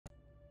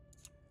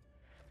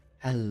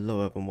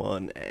Hello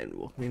everyone and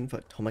welcome in for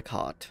Atomic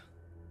Heart.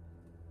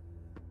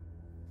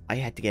 I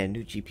had to get a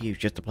new GPU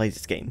just to play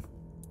this game.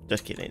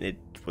 Just kidding,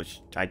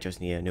 I just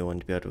need a new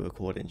one to be able to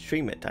record and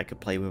stream it. I could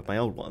play with my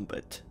old one,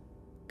 but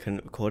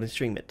couldn't record and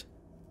stream it.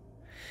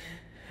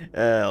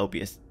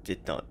 OBS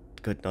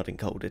could not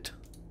encode it.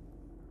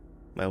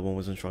 My old one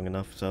wasn't strong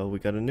enough, so we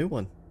got a new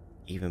one.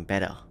 Even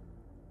better.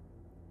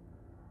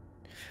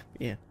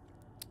 Yeah.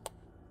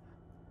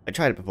 I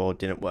tried it before, it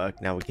didn't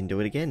work, now we can do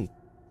it again.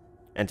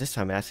 And this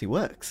time it actually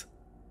works.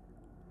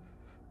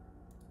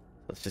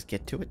 Let's just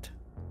get to it.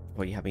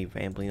 Before you have me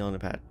rambling on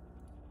about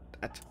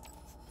that.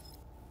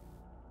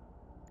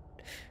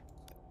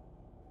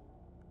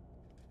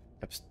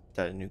 I've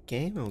started a new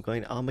game and we're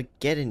going to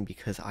Armageddon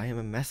because I am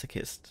a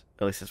masochist.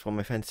 At least that's what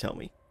my friends tell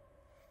me.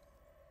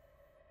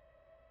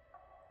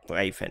 Or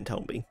a friend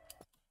told me.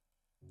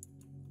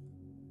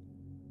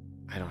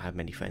 I don't have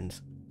many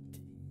friends.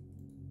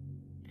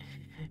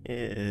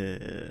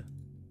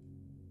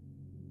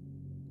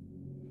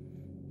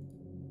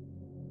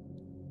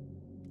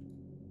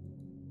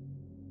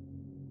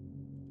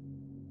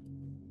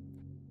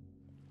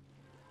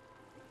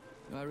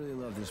 I really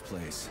love this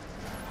place.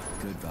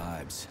 Good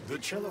vibes. The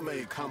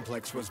Chelomey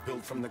complex was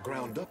built from the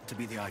ground up to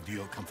be the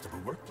ideal, comfortable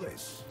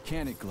workplace.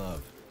 Can't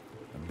glove.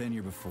 I've been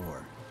here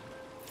before.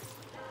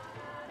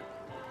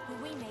 Will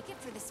we make it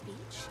for the speech?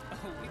 Oh,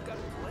 we've got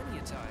plenty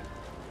of time.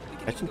 We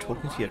can Imagine even go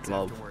talking on to your rides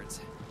glove. afterwards.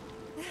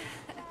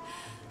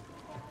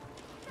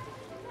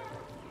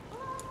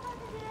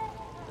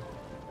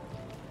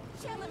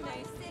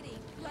 Chelomey City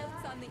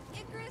floats on the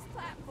Icarus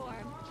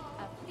platform,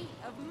 a feat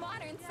of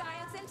modern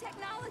science and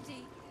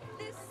technology.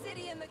 This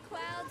city in the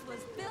clouds was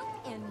built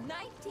in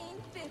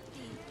 1950.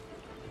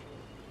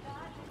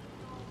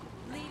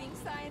 Leading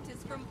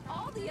scientists from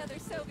all the other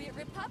Soviet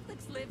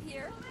republics live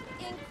here,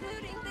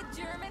 including the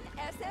German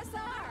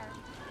SSR.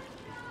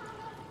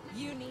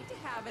 You need to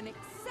have an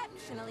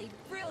exceptionally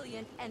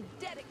brilliant and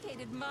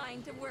dedicated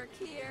mind to work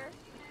here.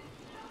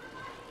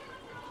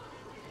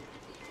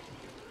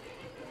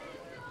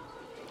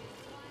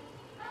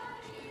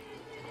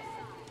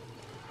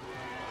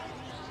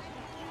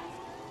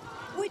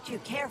 Would you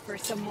care for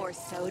some more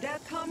soda,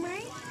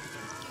 comrade?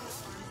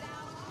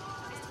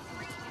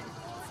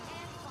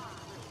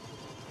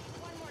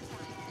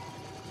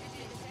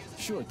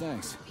 Sure,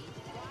 thanks.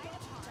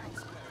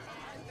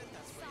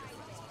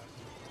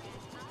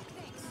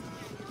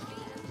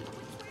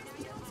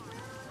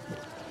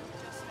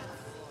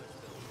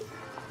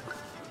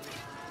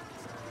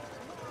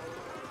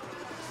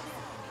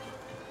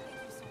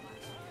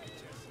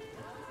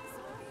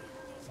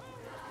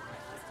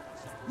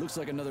 Looks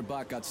like another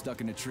bot got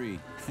stuck in a tree.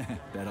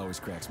 That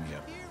always cracks me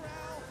up.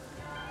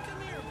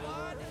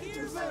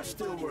 They're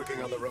still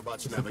working on the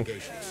robot's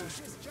navigation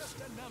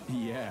system.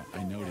 Yeah,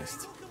 I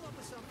noticed.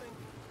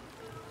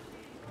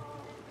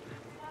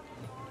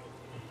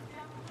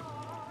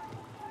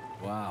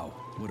 Wow,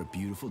 what a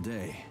beautiful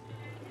day.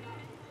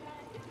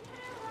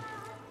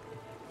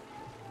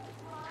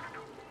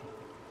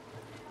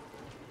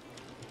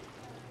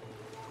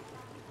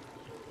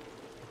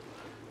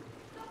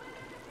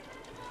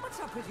 What's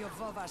up with your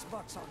Vovas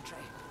bots, Entree?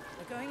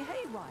 They're going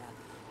haywire.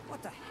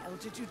 What the hell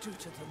did you do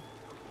to them?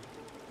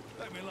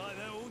 They've been like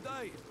that all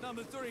day.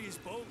 Number 3 is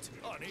booked.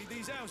 I need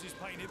these houses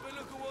painted, but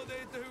look at what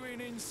they're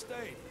doing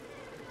instead.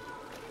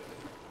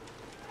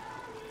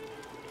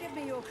 Give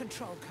me your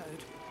control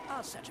code.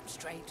 I'll set them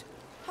straight.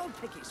 Hold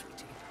picky,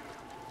 sweetie.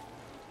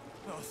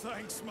 Oh,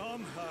 thanks,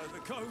 Mum. The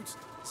code's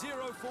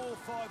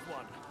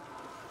 0451.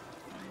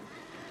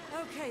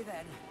 Okay,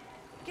 then.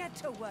 Get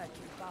to work,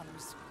 you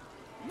bums.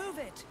 Move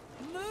it!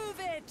 Move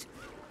it!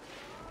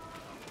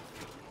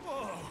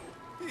 Whoa,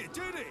 you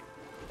did it.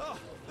 Oh,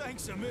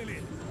 thanks a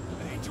million.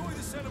 Enjoy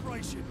the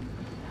celebration.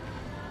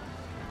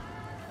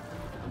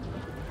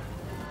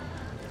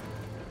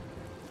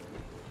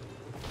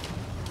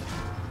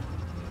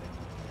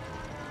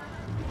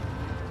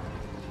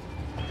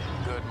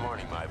 Good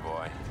morning, my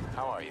boy.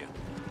 How are you?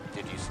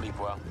 Did you sleep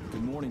well?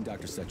 Good morning,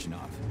 Dr.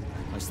 Sechenov.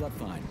 I slept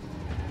fine.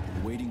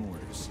 Awaiting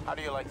orders. How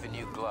do you like the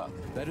new glove?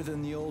 Better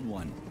than the old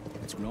one.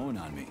 It's growing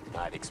on me.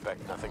 I'd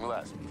expect nothing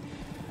less.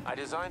 I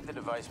designed the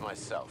device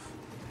myself.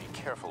 Be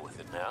careful with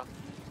it now.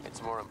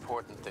 It's more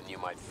important than you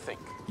might think.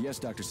 Yes,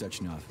 Dr.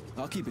 Sechenov.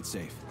 I'll keep it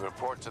safe.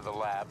 Report to the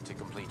lab to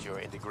complete your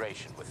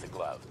integration with the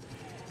glove.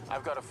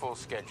 I've got a full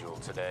schedule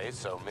today,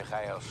 so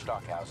Mikhail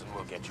Stockhausen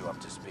will get you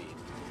up to speed.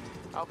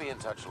 I'll be in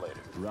touch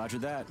later. Roger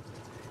that.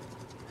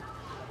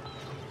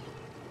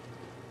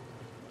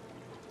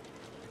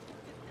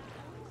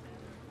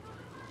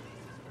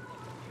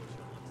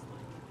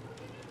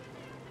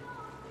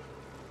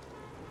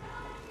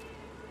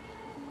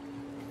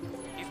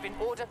 You've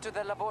been ordered to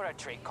the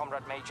laboratory,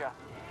 Comrade Major.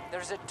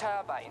 There's a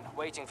turbine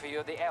waiting for you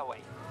at the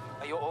airway.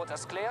 Are your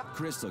orders clear?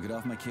 Crystal, get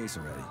off my case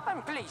already.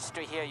 I'm pleased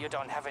to hear you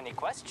don't have any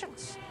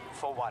questions.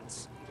 For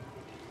once.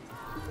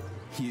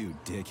 You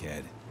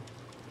dickhead.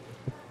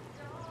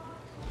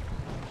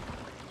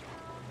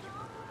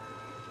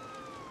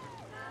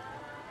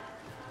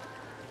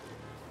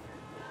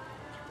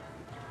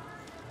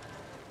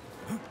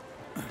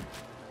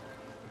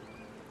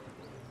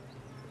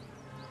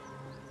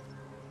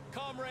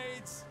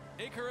 athletes,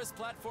 Icarus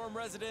platform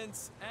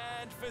residents,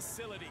 and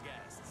facility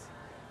guests.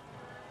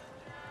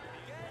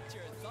 Get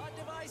your thought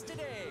device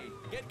today.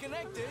 Get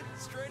connected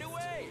straight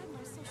away.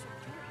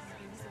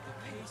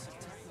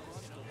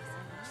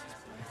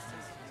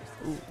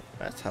 Ooh,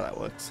 that's how that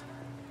works.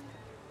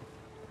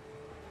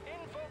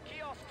 Info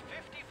Kiosk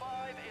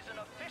 55 is an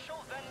official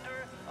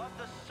vendor of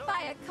the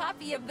Buy a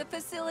copy of the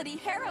Facility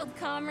Herald,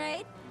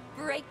 comrade.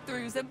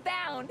 Breakthroughs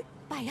abound.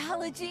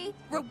 Biology,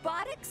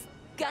 robotics,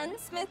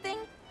 gunsmithing,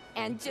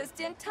 and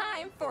just in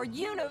time for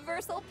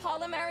universal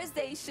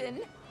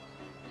polymerization.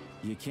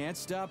 You can't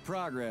stop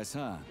progress,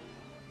 huh?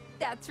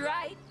 That's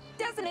right.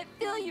 Doesn't it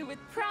fill you with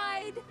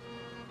pride?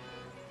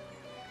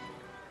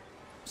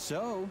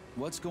 So,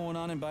 what's going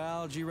on in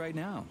biology right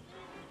now?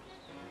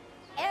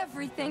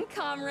 Everything,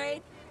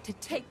 comrade. To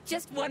take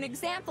just one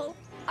example,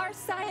 our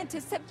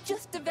scientists have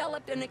just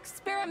developed an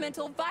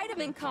experimental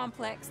vitamin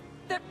complex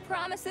that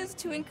promises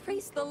to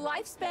increase the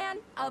lifespan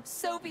of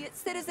Soviet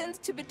citizens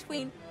to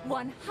between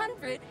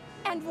 100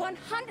 and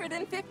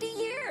 150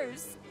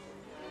 years.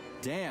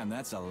 Damn,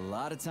 that's a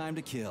lot of time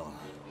to kill.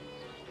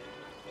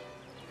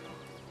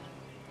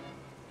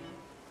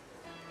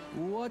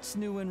 What's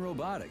new in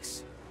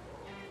robotics?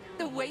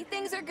 The way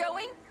things are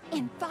going,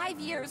 in 5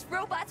 years,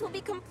 robots will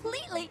be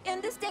completely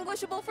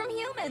indistinguishable from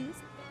humans.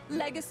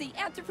 Legacy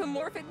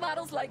anthropomorphic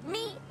models like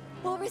me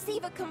will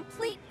receive a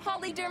complete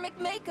polydermic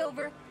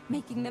makeover,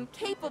 making them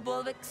capable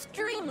of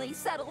extremely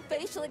subtle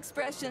facial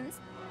expressions.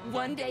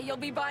 One day you'll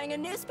be buying a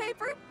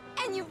newspaper,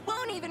 and you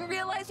won't even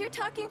realize you're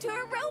talking to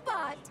a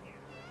robot.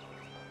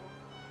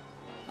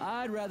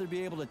 I'd rather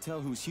be able to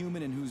tell who's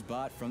human and who's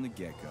bot from the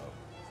get-go.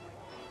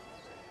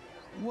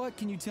 What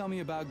can you tell me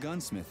about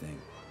gunsmithing?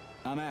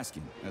 I'm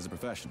asking, as a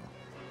professional.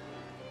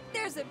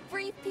 There's a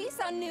brief piece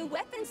on new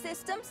weapon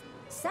systems,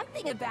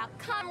 something about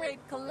Comrade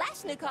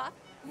Kalashnikov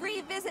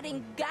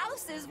revisiting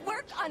Gauss's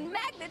work on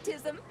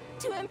magnetism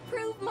to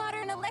improve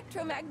modern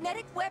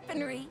electromagnetic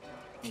weaponry.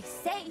 They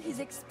say he's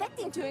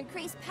expecting to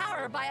increase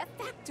power by a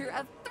factor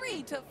of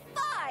 3 to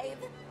 5.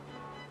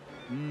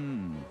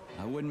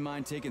 I wouldn't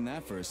mind taking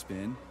that for a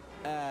spin.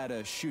 At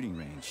a shooting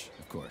range,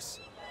 of course.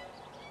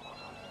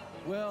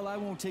 Well, I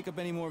won't take up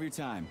any more of your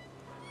time.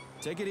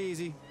 Take it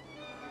easy.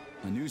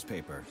 A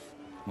newspaper.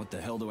 What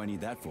the hell do I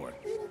need that for?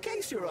 In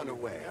case you're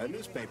unaware,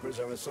 newspapers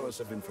are a source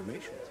of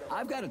information.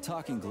 I've got a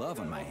talking glove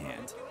on my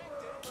hand.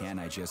 Can't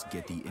I just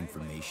get the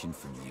information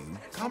from you?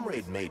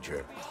 Comrade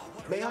Major,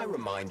 may I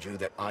remind you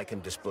that I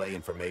can display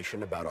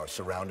information about our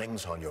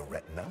surroundings on your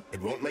retina?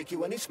 It won't make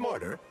you any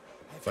smarter,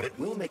 but it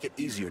will make it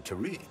easier to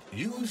read.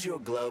 Use your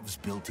glove's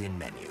built-in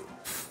menu.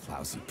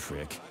 Lousy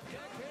prick.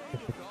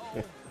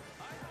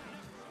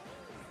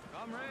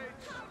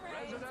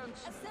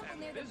 Assemble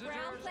near the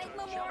Brown Plague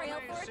Memorial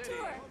for a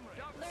tour.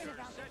 Learn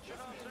about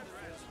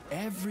the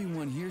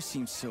Everyone here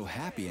seems so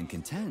happy and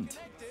content.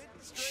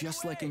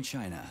 Just like in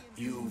China.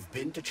 You've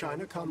been to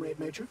China, Comrade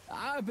Major?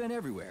 I've been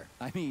everywhere.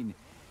 I mean,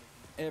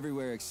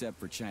 everywhere except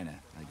for China,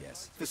 I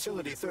guess.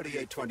 Facility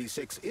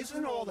 3826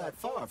 isn't all that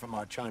far from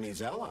our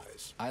Chinese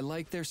allies. I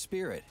like their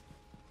spirit.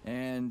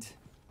 And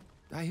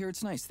I hear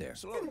it's nice there.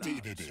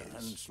 Indeed it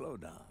is. Slow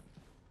down.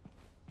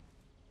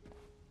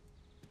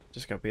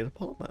 Just gotta be the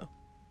polymer.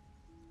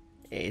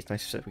 It's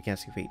nice that we can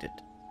defeat it.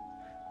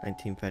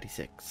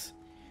 1936.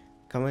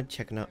 Comrade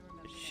Chekhanov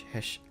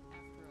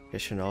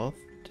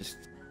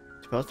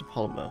develops the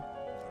polymer,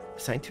 a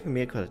scientific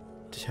miracle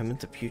that determines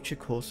the future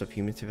course of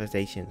human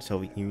civilization in the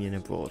Soviet Union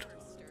and abroad.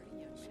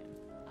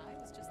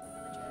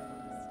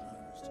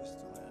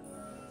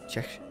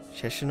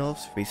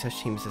 Chekhanov's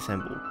research team is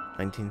assembled.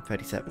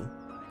 1937.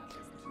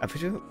 A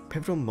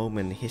pivotal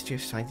moment in the history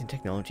of science and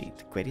technology,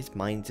 the greatest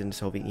minds in the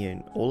Soviet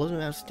Union, all of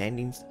them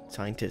outstanding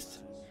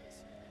scientists,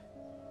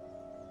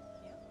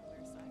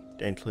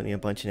 including a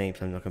bunch of names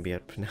I'm not going to be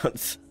able to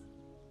pronounce.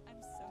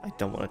 I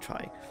don't want to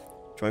try.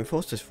 Join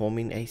forces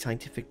forming a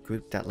scientific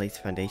group that lays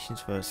the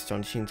foundations for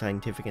astonishing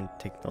scientific and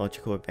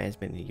technological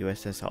advancement in the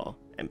USSR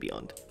and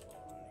beyond.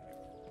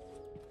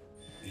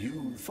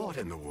 You fought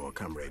in the war,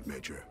 Comrade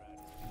Major.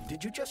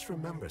 Did you just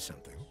remember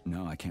something?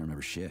 No, I can't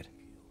remember shit.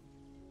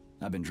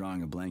 I've been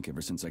drawing a blank ever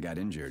since I got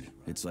injured.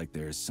 It's like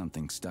there's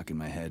something stuck in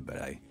my head, but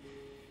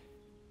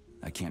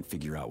I can't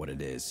figure out what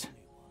it is.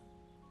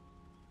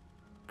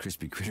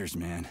 Crispy critters,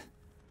 man.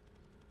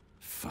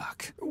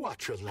 Fuck.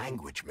 Watch your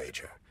language,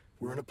 Major.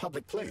 We're in a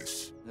public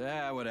place.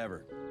 Ah,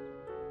 whatever.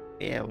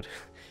 Yeah,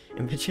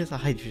 Invention of the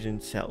hydrogen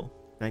cell,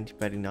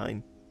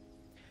 1939.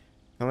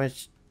 Comrade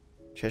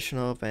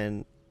Chekhanov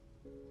and...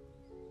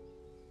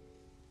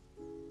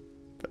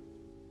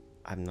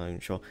 I'm not even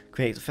sure.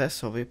 Creates the first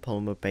Soviet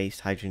polymer-based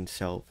hydrogen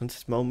cell. From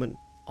this moment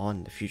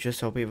on, the future of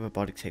Soviet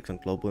robotics takes on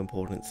global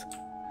importance.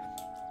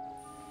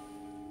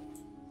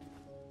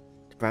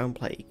 The Brown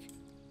Plague.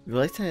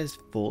 Realized that as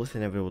flawless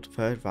and inevitable, the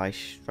Third Reich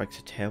strikes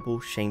a terrible,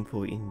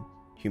 shameful,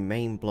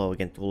 inhumane blow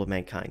against all of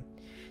mankind.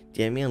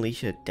 The enemy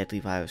unleashed a deadly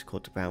virus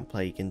called the Brown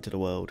Plague into the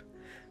world.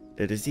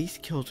 The disease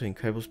kills with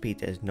incredible speed.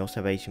 There is no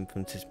salvation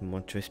from this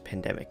monstrous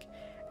pandemic,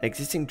 and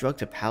existing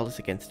drugs are powerless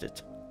against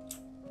it.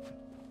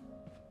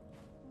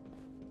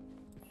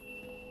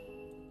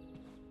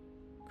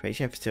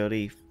 Creation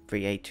Facility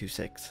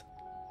 3826.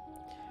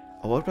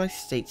 A worldwide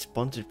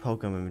state-sponsored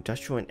program of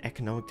industrial and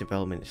economic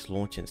development is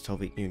launched in the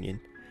Soviet Union.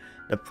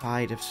 The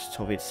pride of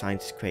Soviet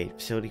scientists created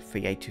Facility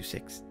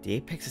 3826, the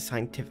apex of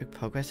scientific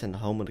progress and the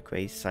home of the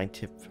greatest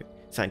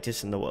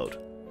scientists in the world.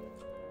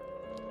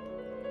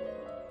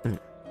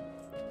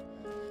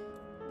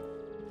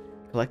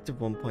 Collective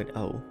 1.0,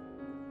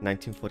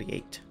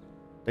 1948.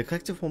 The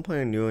Collective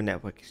 1.0 neural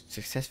network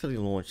successfully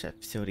launched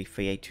at Facility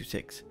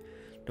 3826,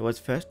 the world's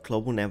first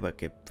global network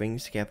that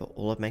brings together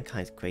all of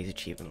mankind's greatest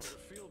achievements.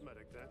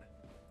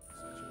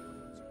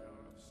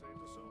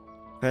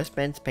 First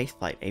manned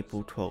spaceflight,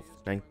 April 12,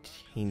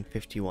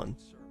 1951.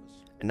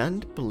 An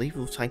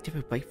unbelievable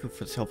scientific breakthrough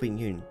for the Soviet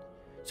Union.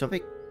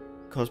 Soviet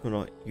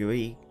cosmonaut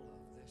Yuri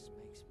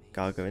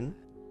Gagarin,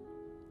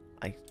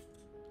 I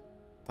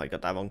probably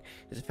got that wrong,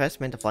 is the first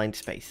man to fly into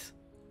space.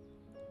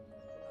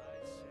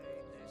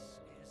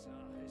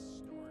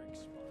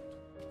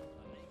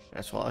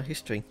 That's what our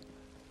history.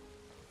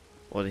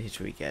 Or the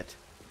history we get.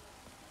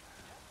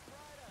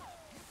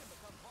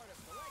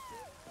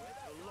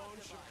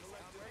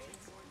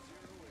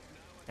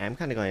 I'm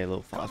kind of going a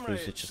little fast through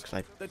it just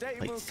because I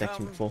played this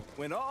section before.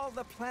 When all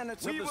the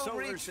planets of the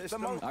solar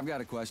system... I've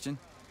got a question.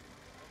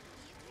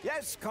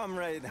 Yes,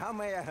 comrade, how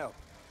may I help?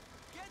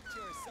 Get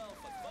yourself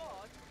a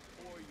thought,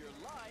 or your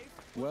life.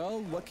 Well,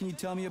 what can you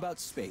tell me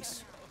about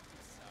space?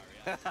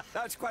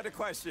 That's quite a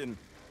question.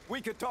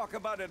 We could talk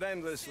about it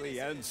endlessly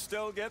and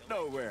still get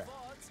nowhere.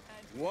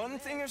 One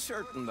thing is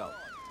certain, though.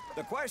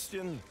 The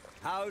question,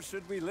 how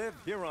should we live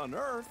here on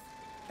Earth,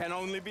 can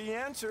only be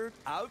answered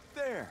out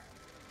there.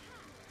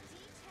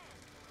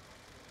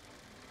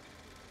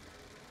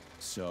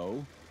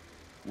 So,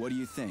 what do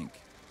you think?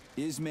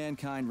 Is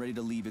mankind ready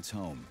to leave its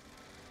home?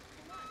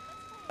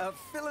 A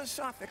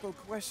philosophical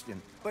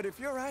question, but if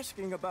you're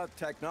asking about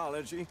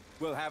technology,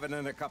 we'll have it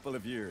in a couple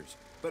of years.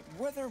 But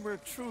whether we're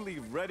truly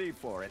ready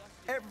for it,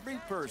 every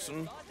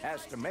person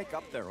has to make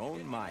up their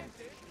own mind.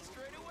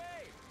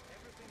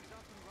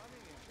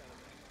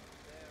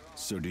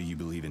 So do you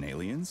believe in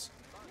aliens?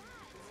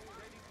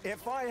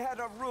 If I had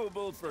a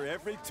ruble for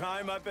every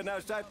time I've been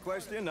asked that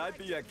question, I'd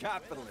be a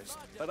capitalist.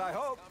 But I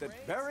hope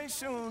that very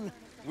soon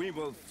we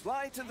will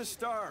fly to the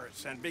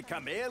stars and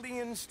become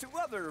aliens to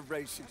other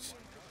races.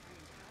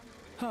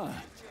 Huh.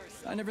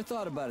 I never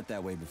thought about it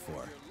that way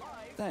before.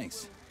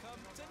 Thanks.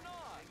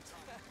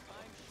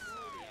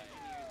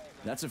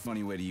 That's a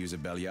funny way to use a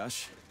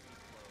Belyash.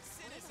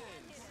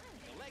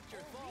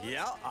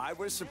 Yeah, I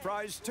was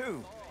surprised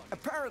too.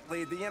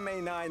 Apparently, the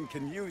MA9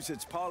 can use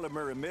its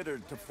polymer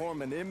emitter to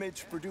form an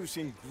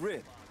image-producing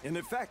grid. In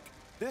effect,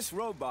 this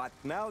robot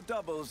now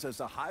doubles as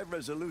a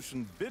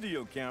high-resolution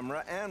video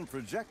camera and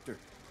projector.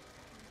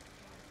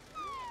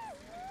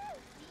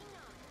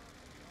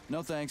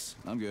 No thanks,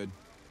 I'm good.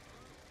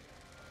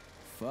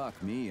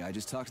 Fuck me, I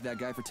just talked to that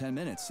guy for 10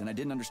 minutes, and I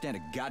didn't understand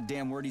a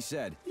goddamn word he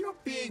said. You're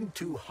being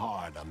too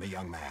hard on the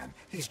young man.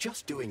 He's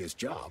just doing his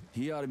job.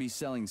 He ought to be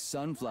selling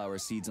sunflower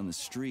seeds on the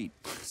street.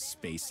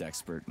 Space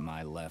expert,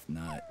 my left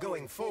nut.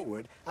 Going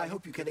forward, I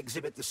hope you can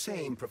exhibit the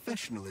same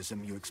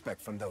professionalism you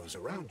expect from those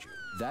around you.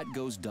 That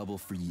goes double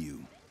for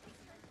you.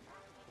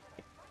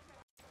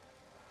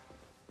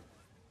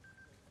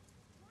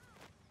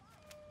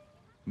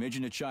 Major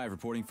Nechayev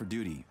reporting for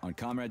duty on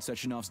Comrade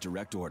Sechenov's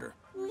direct order.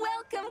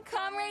 Welcome,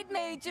 Comrade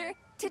Major.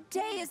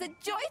 Today is a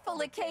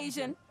joyful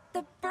occasion.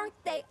 The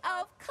birthday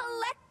of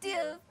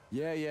Collective.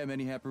 Yeah,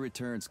 many happy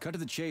returns. Cut to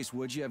the chase,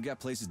 would you? I've got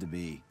places to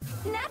be.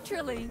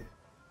 Naturally.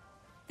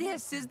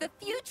 This is the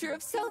future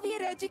of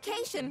Soviet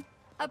education.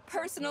 A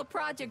personal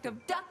project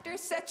of Dr.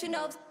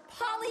 Sechenov's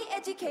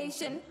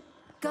Poly-Education.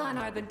 Gone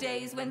are the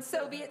days when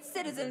Soviet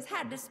citizens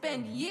had to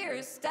spend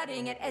years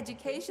studying at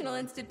educational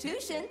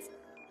institutions.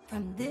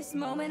 From this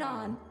moment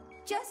on,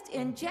 just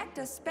inject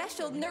a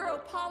special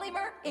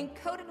neuropolymer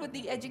encoded with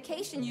the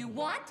education you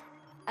want,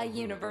 a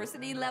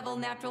university-level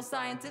natural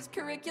sciences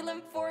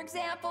curriculum, for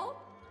example,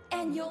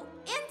 and you'll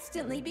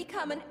instantly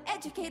become an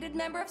educated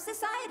member of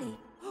society.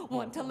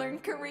 Want to learn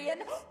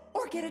Korean,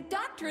 or get a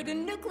doctorate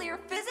in nuclear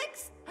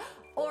physics,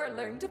 or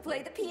learn to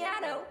play the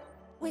piano?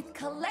 With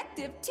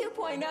Collective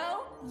 2.0,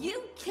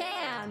 you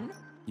can.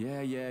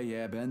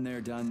 Yeah, been there,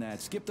 done that.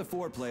 Skip the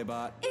foreplay,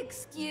 bot.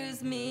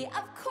 Excuse me,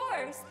 of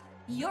course.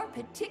 Your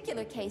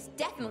particular case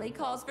definitely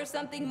calls for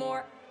something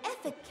more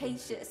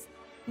efficacious.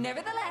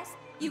 Nevertheless,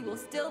 you will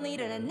still need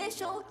an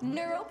initial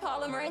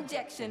neuropolymer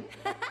injection.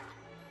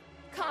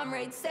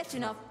 Comrade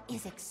Sechenov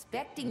is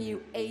expecting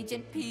you,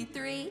 Agent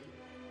P3.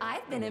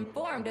 I've been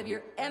informed of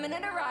your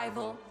imminent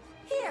arrival.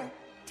 Here,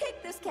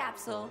 take this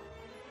capsule.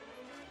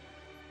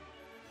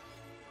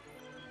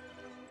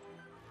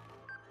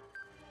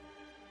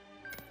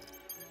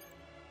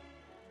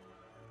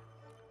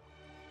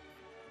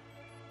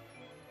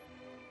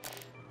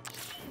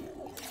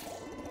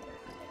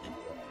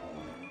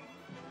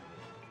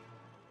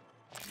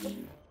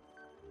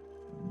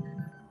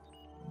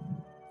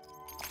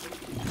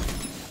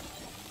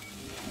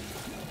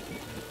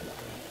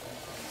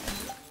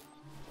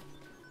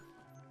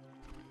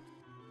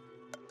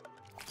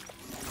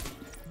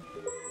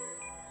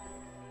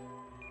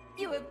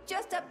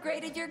 just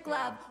upgraded your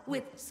glove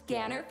with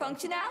scanner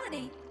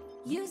functionality.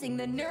 Using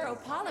the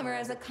neuropolymer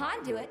as a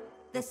conduit,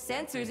 the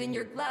sensors in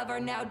your glove are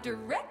now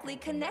directly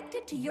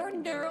connected to your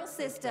neural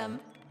system,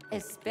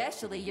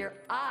 especially your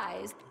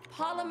eye's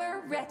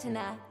polymer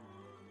retina.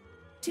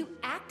 To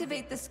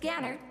activate the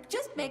scanner,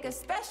 just make a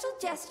special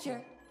gesture.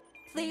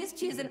 Please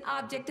choose an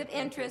object of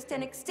interest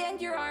and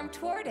extend your arm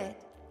toward it.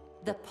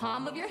 The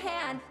palm of your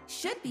hand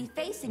should be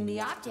facing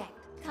the object.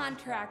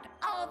 Contract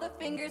all the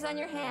fingers on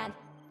your hand,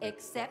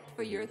 except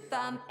for your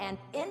thumb and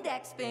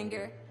index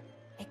finger.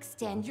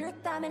 Extend your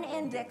thumb and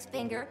index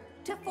finger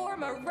to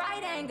form a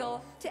right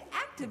angle to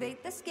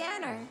activate the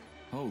scanner.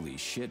 Holy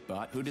shit,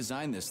 Bot. Who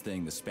designed this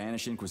thing? The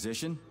Spanish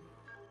Inquisition?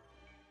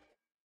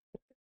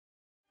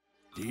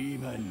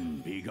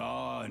 Demon, be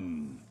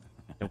gone.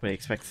 Nobody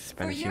expects the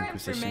Spanish For your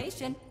Inquisition.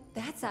 information,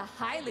 that's a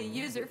highly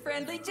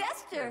user-friendly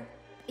gesture.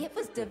 It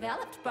was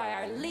developed by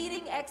our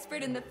leading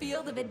expert in the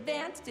field of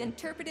advanced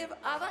interpretive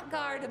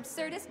avant-garde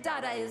absurdist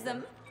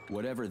Dadaism.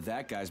 Whatever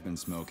that guy's been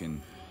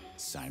smoking,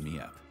 sign me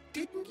up.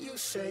 Didn't you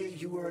say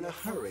you were in a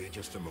hurry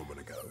just a moment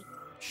ago?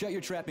 Shut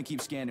your trap and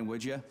keep scanning,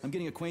 would you? I'm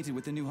getting acquainted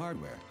with the new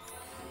hardware.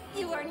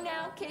 You are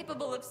now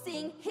capable of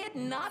seeing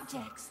hidden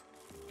objects.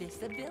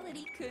 This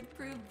ability could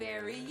prove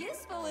very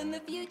useful in the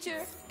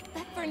future.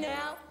 But for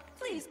now,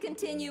 please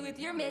continue with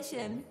your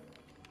mission.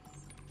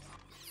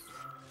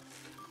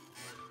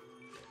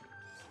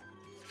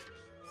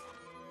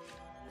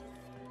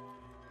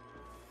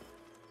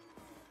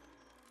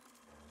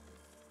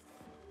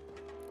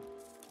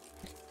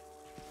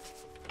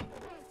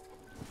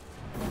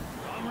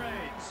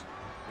 Comrades,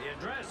 the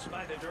address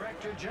by the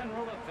Director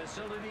General of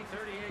Facility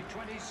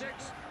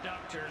 3826,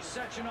 Dr.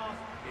 Sechenov,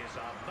 is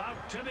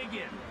about to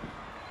begin.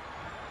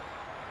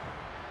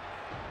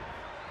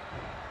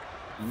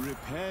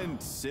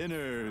 Repent,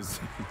 sinners.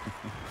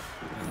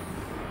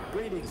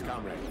 Greetings,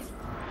 comrades.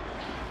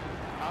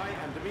 I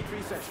am Dmitry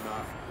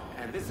Sechenov,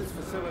 and this is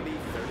Facility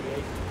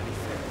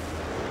 3826.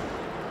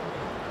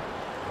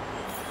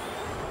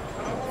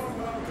 A warm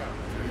welcome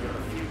to your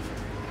future.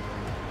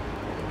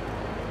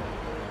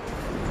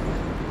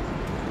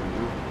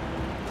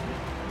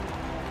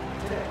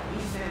 Today,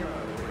 we stand on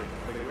the brink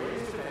of the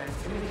greatest event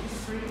in the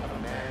history of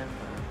mankind.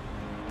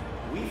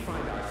 We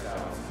find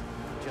ourselves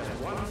just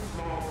one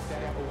small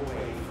step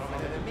away from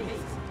an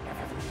amazing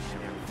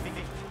evolutionary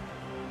victory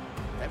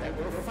that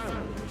will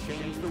profoundly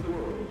change the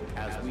world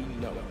as we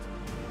know it.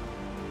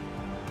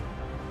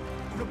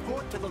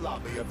 Report to the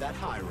lobby of that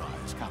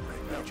high-rise, Comrade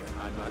Major.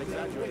 I'm not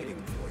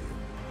exaggerating for you.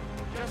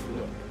 Just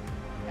look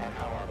at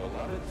how our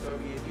beloved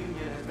Soviet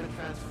Union has been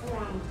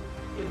transformed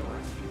in the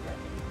last few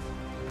decades.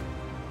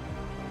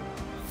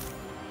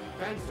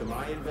 Thanks to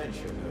my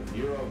invention of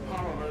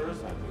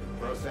neuropolymers and the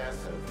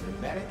process of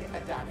mimetic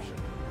adaptation,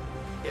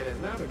 it has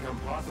now become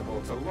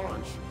possible to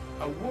launch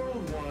a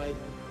worldwide,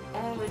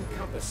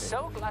 all-encompassing...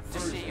 So glad to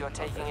see you're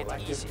taking it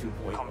easy,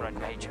 Comrade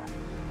Major.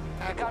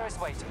 The car is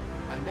waiting.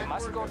 We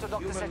must go to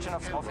Dr.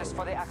 Sechenov's office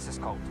for the access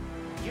code.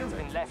 You've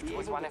been left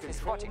with one of his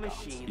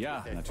bodyguards.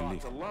 Yeah, not too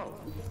late.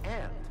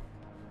 And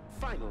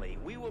finally,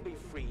 we will be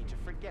free to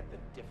forget the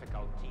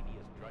difficult,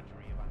 tedious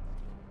drudgery of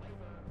unskilled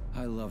labor.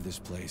 I love this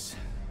place.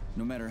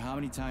 No matter how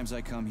many times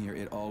I come here,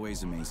 it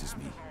always amazes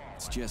me.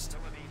 It's just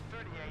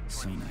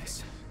so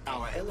nice.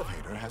 Our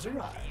elevator has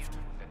arrived.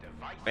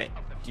 Wait,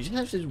 you just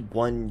have this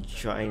one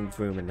giant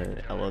room and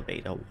an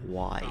elevator.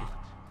 Why?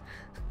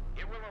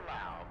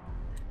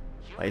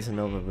 Why isn't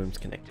all the rooms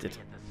connected?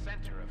 At the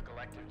center of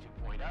Collective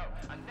 2.0,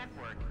 a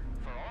network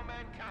for all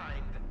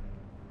mankind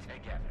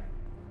together.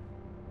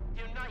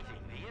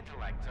 Uniting the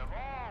intellect of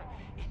all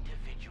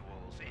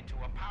individuals into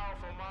a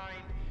powerful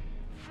mind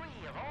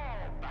free of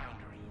all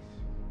boundaries.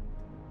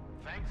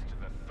 Thanks to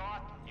the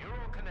Thought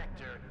Neural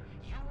Connector,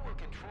 you will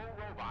control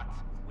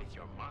robots with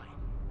your mind.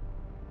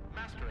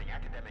 Mastering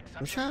academic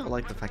I'm sure I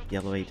like the fact the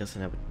elevator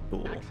doesn't have a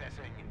door.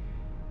 accessing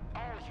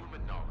all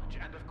human knowledge,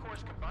 and of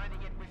course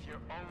combining it with your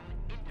own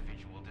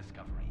individual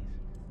discoveries.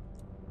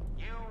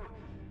 You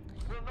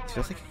will no It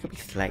feels like it could be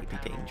slightly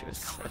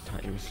dangerous at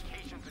times.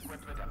 communications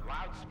equipment and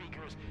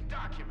loudspeakers,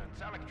 documents,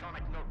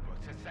 electronic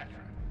notebooks, etc.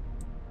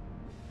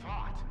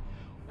 Thought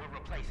will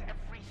replace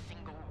every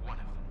single one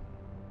of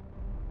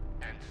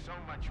them. And so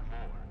much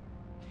more.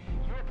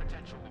 Your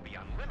potential will be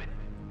unlimited.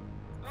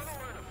 Want to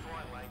learn a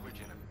foreign language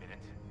in a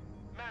minute?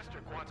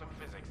 Master quantum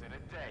physics in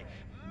a day.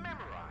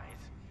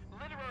 Memorize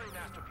literary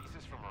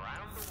masterpieces from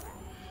around the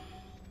world.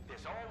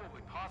 This all will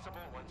be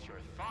possible once your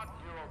Thought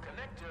Neural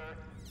Connector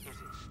is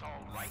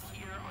installed right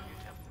here on your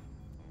temple.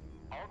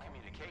 All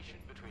communication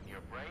between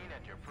your brain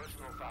and your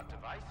personal thought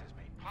device is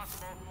made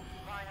possible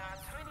by a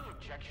tiny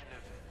injection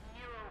of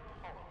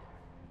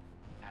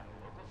neuropolymer at a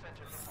local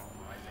center for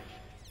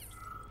polymerization,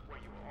 where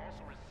you will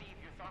also receive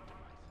your thought device.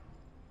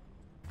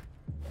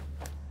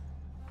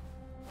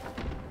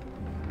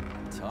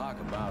 Talk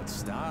about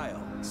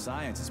style.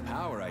 Science is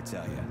power, I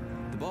tell you.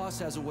 The boss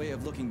has a way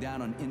of looking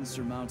down on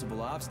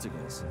insurmountable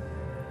obstacles.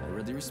 I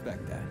really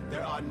respect that.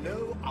 There are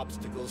no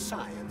obstacles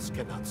science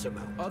cannot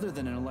surmount. Other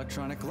than an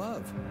electronic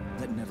glove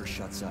that never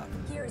shuts up.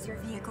 Here's your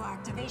vehicle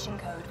activation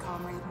code,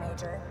 Comrade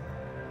Major.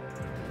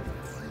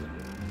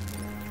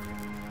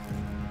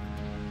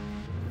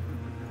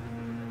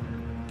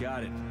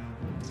 Got it.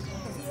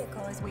 The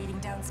vehicle is waiting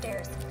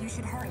downstairs. You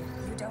should hurry.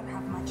 You don't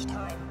have much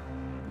time.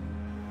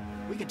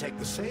 We can take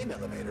the same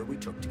elevator we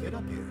took to get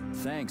up here.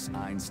 Thanks,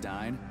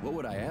 Einstein. What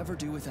would I ever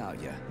do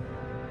without you?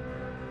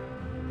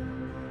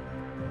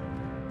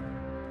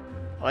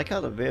 I like how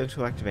the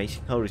virtual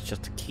activation code is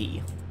just a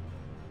key.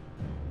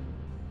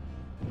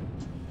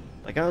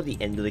 Like how the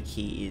end of the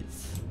key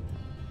is.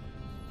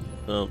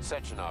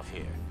 Sechenov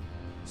here.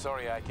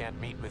 Sorry I can't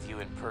meet with you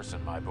in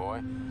person, my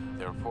boy.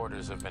 The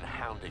reporters have been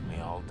hounding me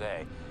all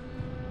day.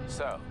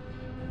 So,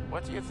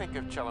 what do you think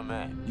of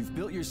Chalamet? You've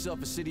built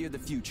yourself a city of the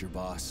future,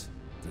 boss.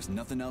 There's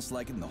nothing else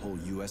like it in the whole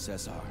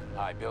USSR.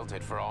 I built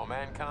it for all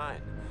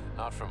mankind,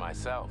 not for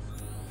myself.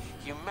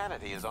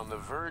 Humanity is on the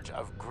verge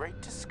of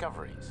great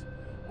discoveries.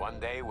 One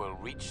day we'll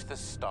reach the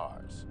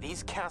stars.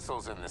 These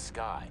castles in the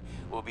sky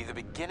will be the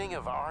beginning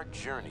of our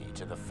journey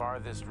to the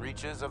farthest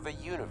reaches of the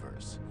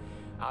universe.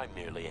 I'm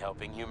merely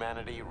helping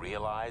humanity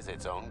realize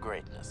its own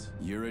greatness.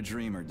 You're a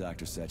dreamer,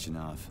 Dr.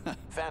 Sechenov.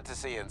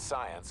 Fantasy and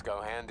science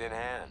go hand in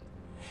hand.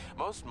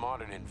 Most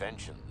modern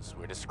inventions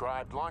were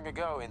described long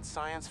ago in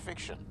science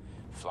fiction.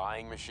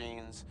 Flying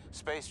machines,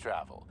 space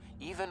travel,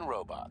 even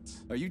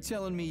robots. Are you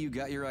telling me you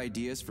got your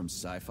ideas from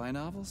sci-fi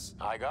novels?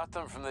 I got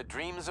them from the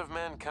dreams of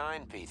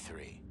mankind,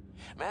 P3.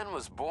 Man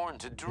was born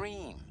to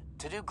dream,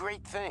 to do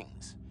great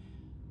things.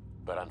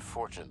 But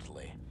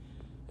unfortunately,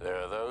 there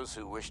are those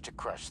who wish to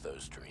crush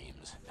those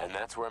dreams. And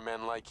that's where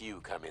men like you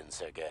come in,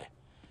 Sergei.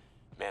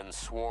 Men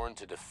sworn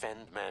to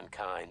defend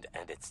mankind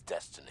and its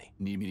destiny.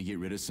 Need me to get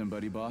rid of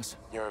somebody, boss?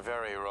 You're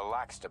very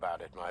relaxed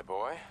about it, my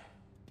boy.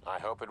 I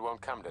hope it won't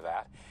come to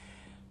that.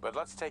 But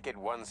let's take it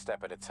one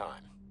step at a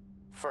time.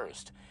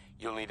 First,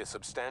 you'll need a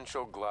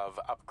substantial glove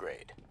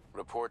upgrade.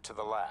 Report to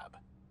the lab.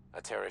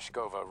 A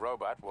Tereshkova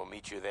robot will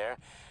meet you there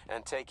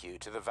and take you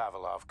to the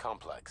Vavilov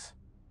complex.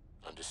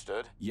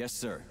 Understood? Yes,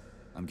 sir.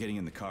 I'm getting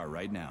in the car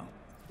right now.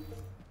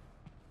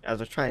 As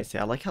I was trying to say,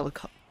 I like how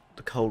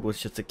the code was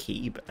just a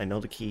key, but I know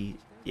the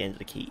end of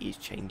the key is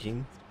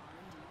changing.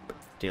 But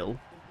still,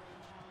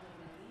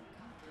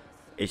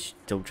 it's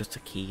still just a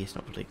key, it's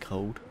not really a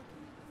code.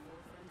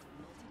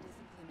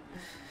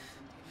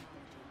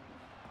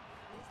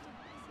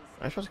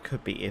 I suppose it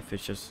could be if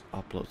it just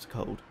uploads the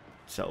code.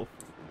 So,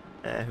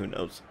 who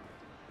knows.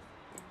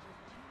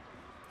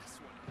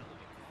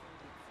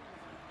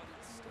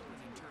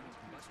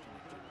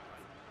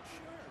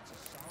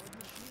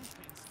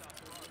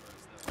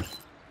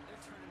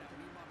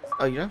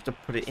 Oh, you don't have to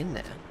put it in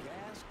there.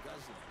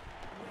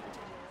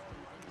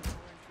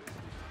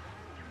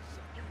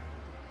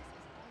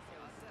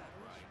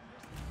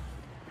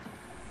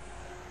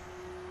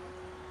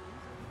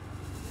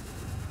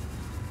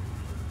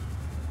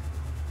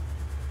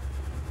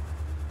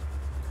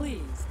 Please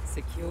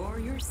secure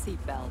your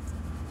seatbelt.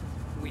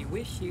 We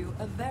wish you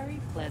a very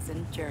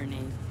pleasant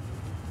journey.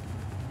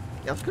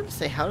 I was going to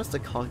say, how does the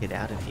car get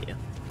out of here?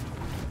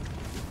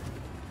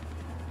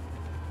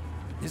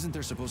 Isn't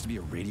there supposed to be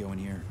a radio in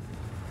here?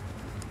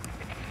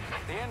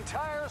 The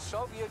entire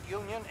Soviet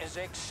Union is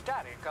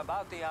ecstatic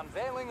about the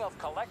unveiling of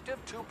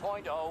Collective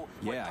 2.0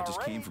 Yeah, I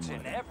just came from one in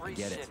of them. every I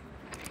get city. it.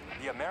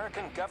 The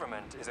American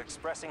government is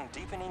expressing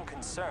deepening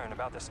concern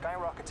about the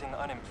skyrocketing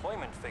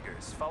unemployment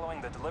figures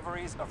following the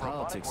deliveries of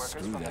robotic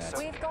workers from the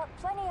We've got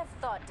plenty of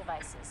thought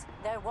devices.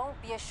 There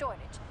won't be a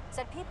shortage,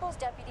 said People's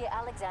Deputy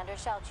Alexander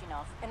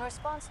Shalchinov in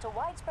response to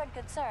widespread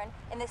concern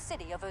in the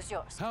city of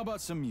Ozyorsk. How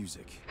about some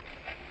music?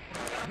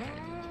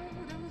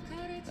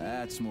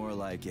 That's more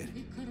like it.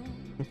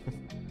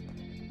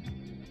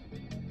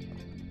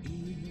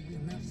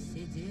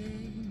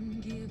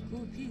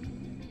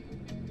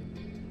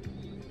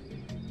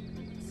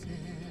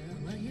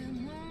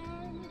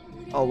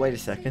 Oh, wait a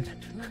second.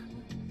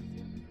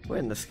 We're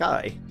in the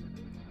sky.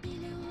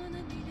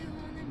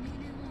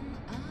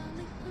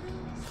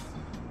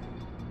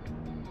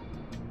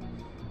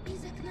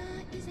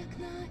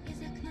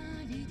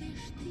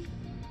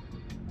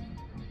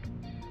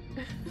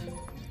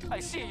 I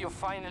see you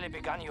finally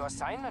begun your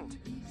assignment.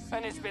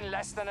 And it's been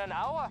less than an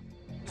hour.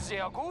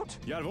 Sehr gut.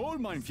 Jawohl,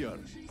 mein Führer.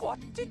 What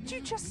did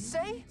you just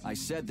say? I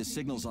said the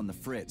signal's on the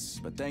fritz,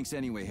 but thanks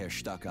anyway, Herr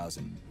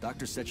Stockhausen.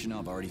 Dr.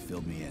 Sechenov already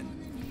filled me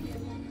in.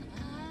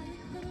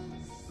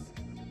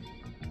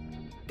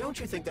 Don't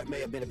you think that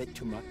may have been a bit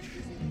too much?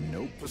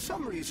 Nope. For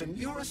some reason,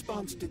 your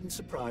response didn't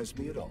surprise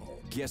me at all.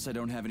 Guess I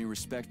don't have any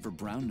respect for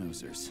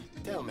brown-nosers.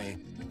 Tell me,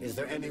 is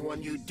there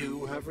anyone you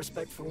do have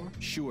respect for?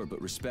 Sure,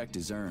 but respect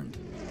is earned.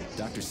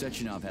 Dr.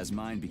 Sechenov has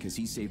mine because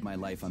he saved my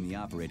life on the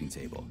operating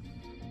table.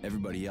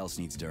 Everybody else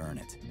needs to earn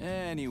it.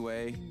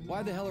 Anyway,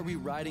 why the hell are we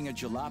riding a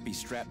jalopy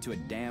strapped to a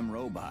damn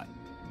robot?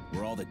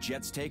 Were all the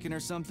jets taken or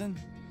something?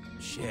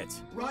 Shit.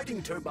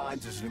 Riding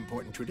turbines is an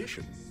important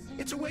tradition.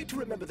 It's a way to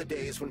remember the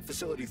days when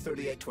Facility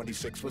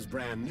 3826 was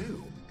brand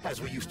new,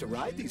 as we used to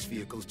ride these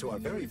vehicles to our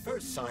very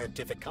first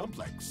scientific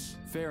complex.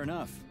 Fair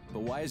enough,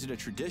 but why is it a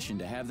tradition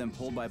to have them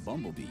pulled by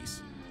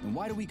bumblebees? And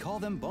why do we call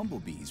them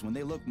bumblebees when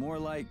they look more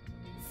like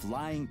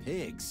flying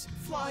pigs?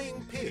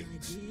 Flying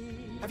pigs?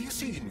 Have you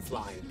seen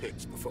flying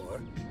pigs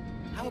before?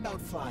 How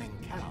about flying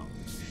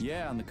cows?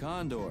 Yeah, on the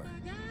Condor.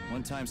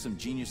 One time some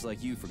genius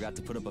like you forgot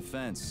to put up a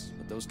fence,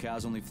 but those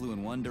cows only flew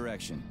in one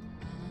direction.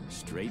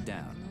 Straight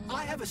down.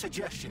 I have a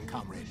suggestion,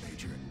 Comrade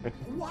Major.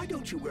 Why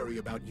don't you worry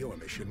about your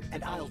mission,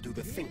 and I'll do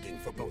the thinking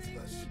for both of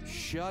us?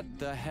 Shut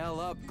the hell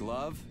up,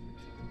 Glove.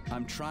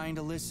 I'm trying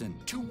to listen.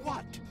 To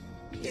what?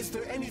 Is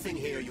there anything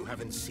here you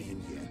haven't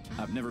seen yet?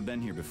 I've never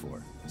been here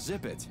before.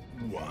 Zip it.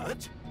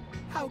 What?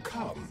 How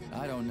come?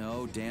 I don't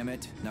know, damn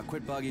it. Now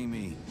quit bugging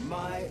me.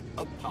 My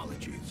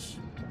apologies.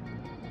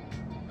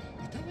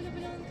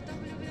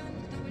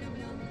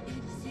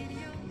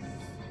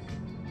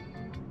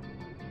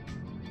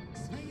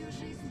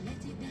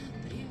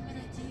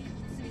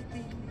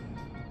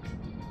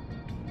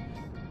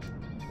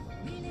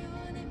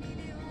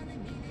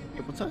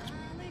 It was not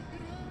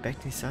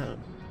expecting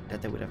sound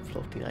that they would have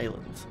floating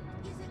islands.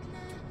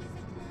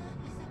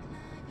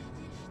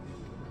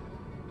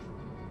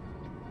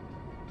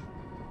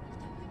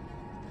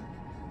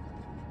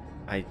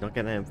 I did not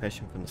get that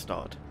impression from the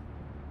start.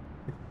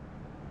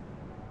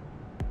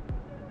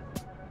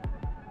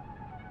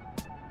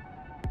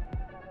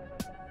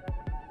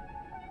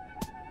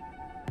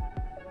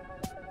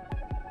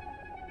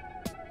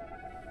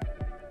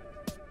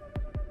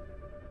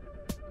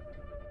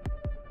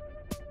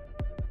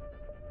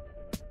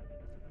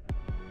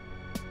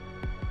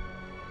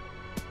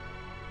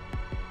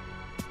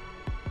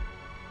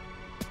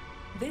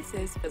 This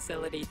is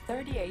Facility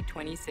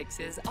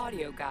 3826's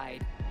audio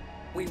guide.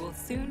 We will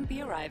soon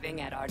be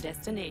arriving at our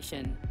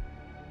destination.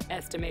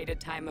 Estimated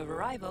time of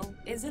arrival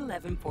is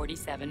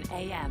 11:47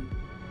 a.m.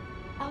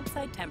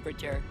 Outside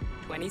temperature,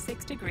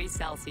 26 degrees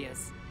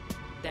Celsius.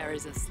 There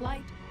is a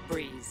slight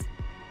breeze.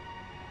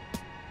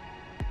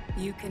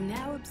 You can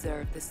now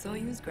observe the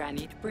Soyuz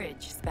Granite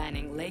Bridge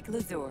spanning Lake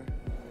Lazur,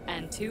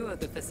 and two of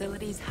the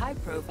facility's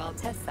high-profile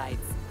test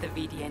sites, the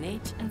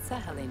VDNH and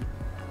Sakhalin.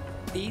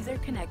 These are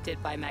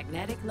connected by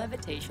magnetic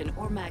levitation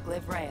or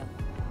maglev rail.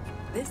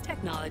 This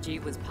technology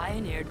was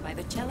pioneered by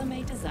the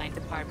Chelomey Design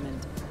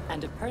Department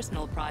and a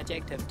personal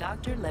project of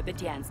Dr.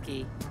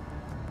 Lebedyansky.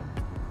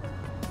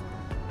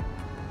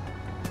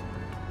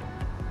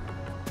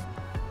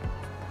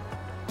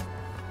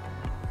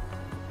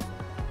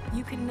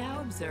 You can now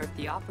observe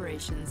the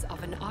operations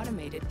of an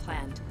automated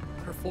plant,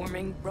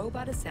 performing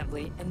robot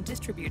assembly and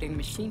distributing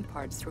machine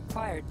parts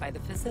required by the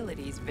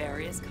facility's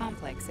various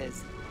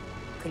complexes.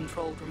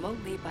 Controlled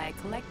remotely by a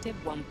collective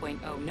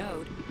 1.0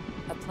 node,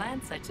 a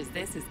plant such as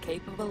this is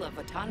capable of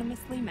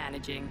autonomously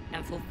managing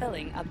and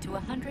fulfilling up to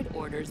 100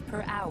 orders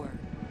per hour.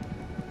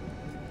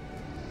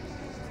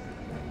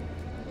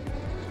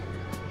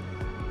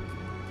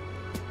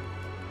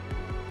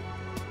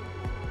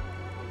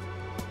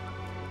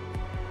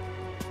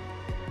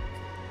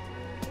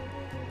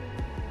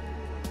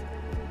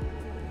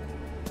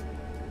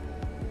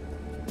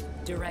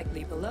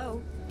 Directly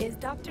below is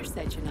Dr.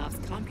 Sechenov's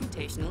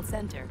computational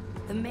center,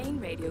 the main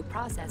radio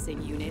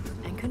processing unit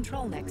and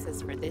control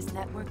nexus for this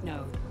network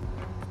node.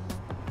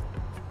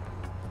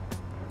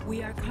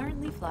 We are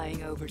currently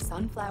flying over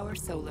Sunflower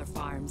solar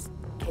farms,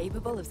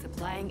 capable of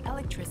supplying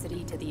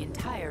electricity to the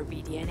entire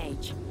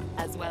VDNH,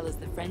 as well as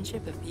the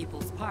Friendship of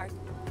People's Park,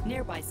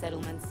 nearby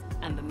settlements,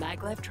 and the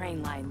maglev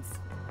train lines.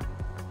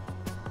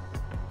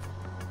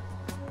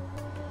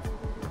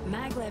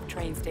 Maglev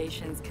train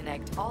stations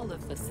connect all of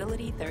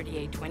Facility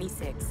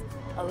 3826,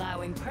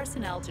 allowing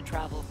personnel to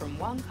travel from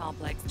one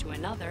complex to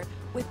another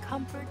with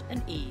comfort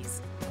and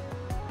ease.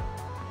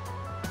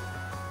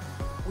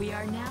 We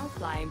are now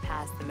flying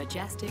past the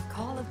majestic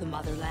Call of the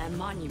Motherland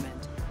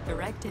monument,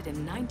 erected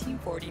in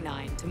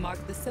 1949 to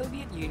mark the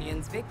Soviet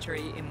Union's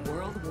victory in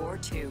World War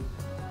II,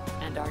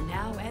 and are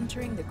now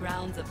entering the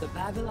grounds of the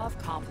Vavilov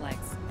complex,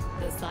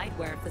 the site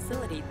where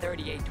Facility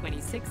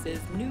 3826's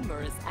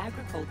numerous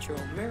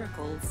agricultural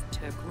miracles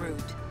took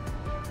root.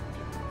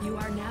 You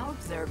are now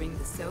observing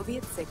the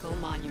Soviet Sickle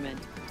Monument,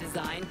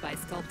 designed by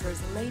sculptors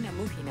Elena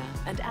Mukhina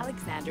and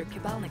Alexander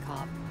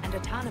Kibalnikov, and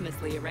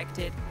autonomously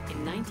erected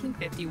in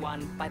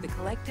 1951 by the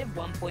Collective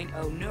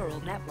 1.0 Neural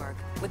Network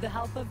with the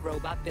help of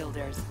robot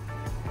builders.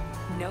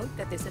 Note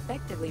that this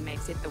effectively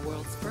makes it the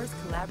world's first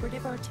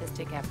collaborative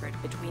artistic effort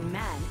between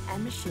man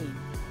and machine.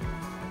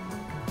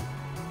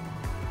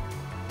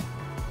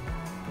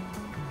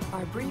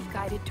 Our brief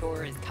guided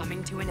tour is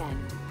coming to an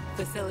end.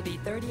 Facility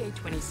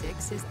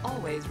 3826 is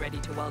always ready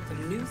to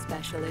welcome new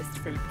specialists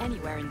from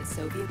anywhere in the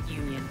Soviet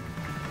Union.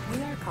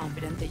 We are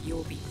confident that you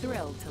will be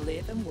thrilled to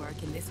live and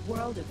work in this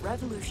world of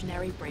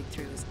revolutionary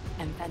breakthroughs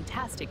and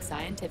fantastic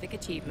scientific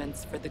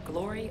achievements for the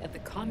glory of the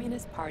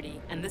Communist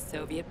Party and the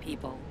Soviet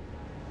people.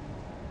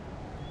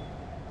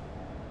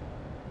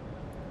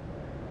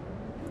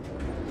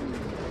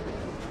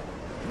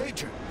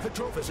 Major,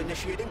 Petrov is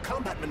initiating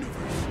combat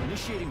maneuvers.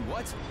 Initiating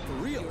what? For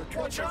real?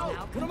 Watch out!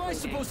 What am I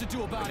supposed to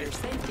do about For it? your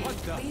safety, What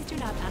the? please do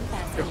not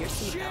unfasten your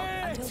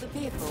seatbelt until the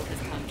vehicle has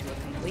come to a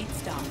complete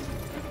stop.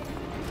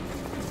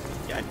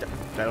 Yeah,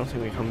 I don't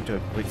think we're coming to a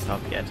complete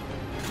stop yet.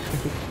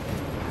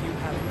 You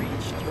have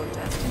reached your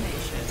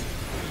destination.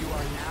 You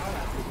are now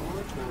at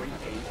Laboratory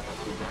 8 of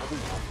the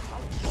Vavilov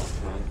Outpost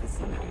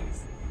facilities.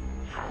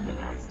 Have a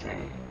nice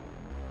day.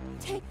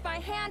 Take my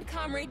hand,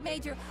 Comrade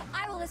Major.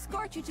 I will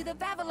escort you to the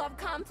Vavilov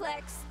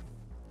complex.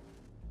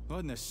 What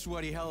in the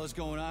sweaty hell is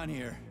going on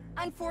here?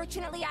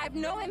 Unfortunately, I have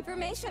no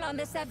information on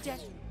the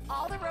subject.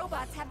 All the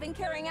robots have been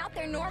carrying out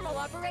their normal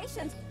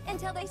operations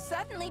until they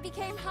suddenly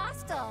became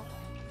hostile.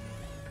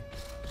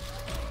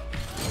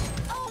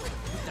 Oh,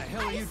 what the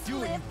hell are you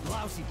doing, you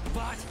lousy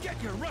bot?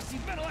 Get your rusty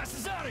metal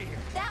asses out of here!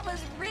 That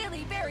was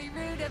really very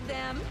rude of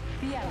them.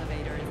 The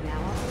elevator is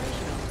now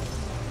operational.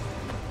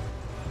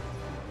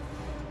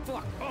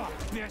 Fuck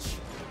off, bitch!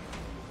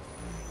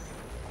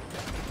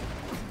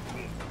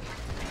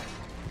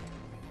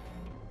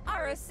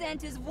 Our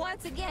ascent is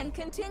once again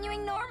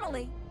continuing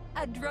normally.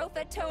 A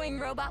Drofa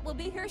towing robot will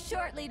be here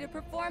shortly to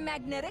perform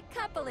magnetic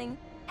coupling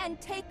and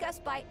take us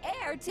by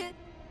air to...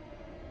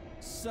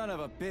 Son of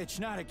a bitch,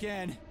 not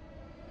again!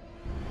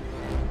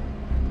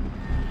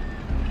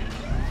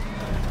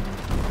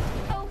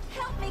 Oh,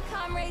 help me,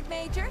 Comrade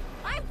Major.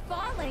 I'm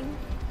falling.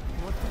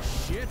 What the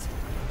shit?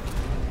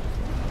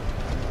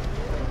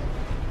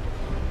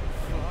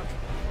 Fuck.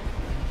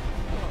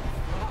 Oh,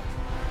 fuck.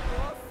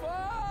 Oh,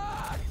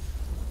 fuck!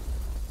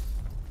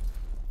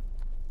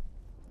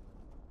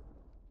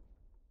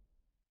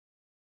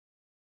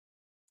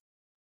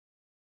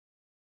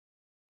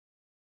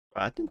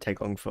 That didn't take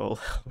long for all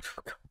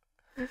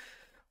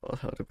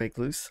hell to break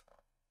loose.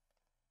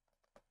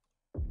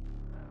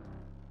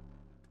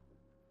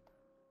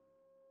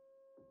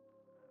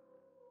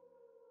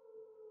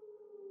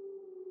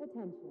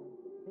 Attention.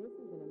 This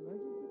is an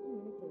emergency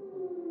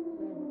communication.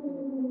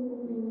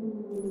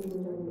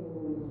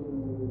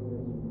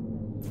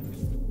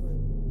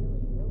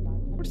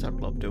 What is that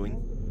blob doing?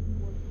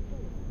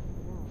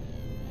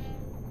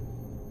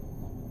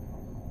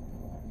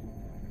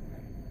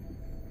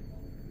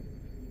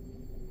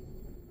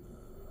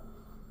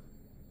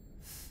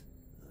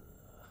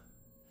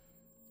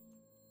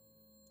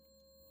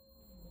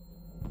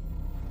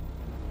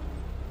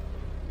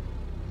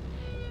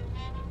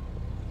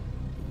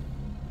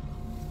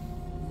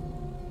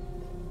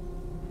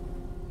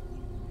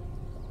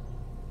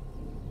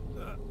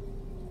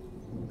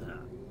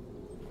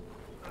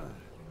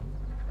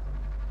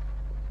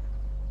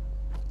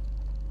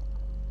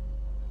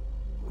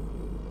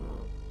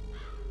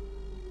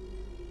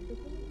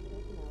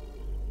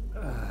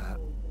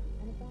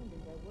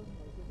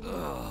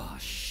 Oh,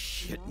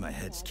 shit, my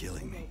head's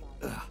killing me.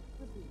 Ugh.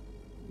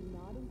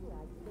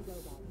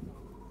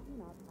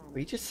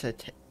 We just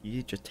said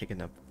you just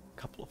taken a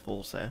couple of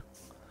falls there.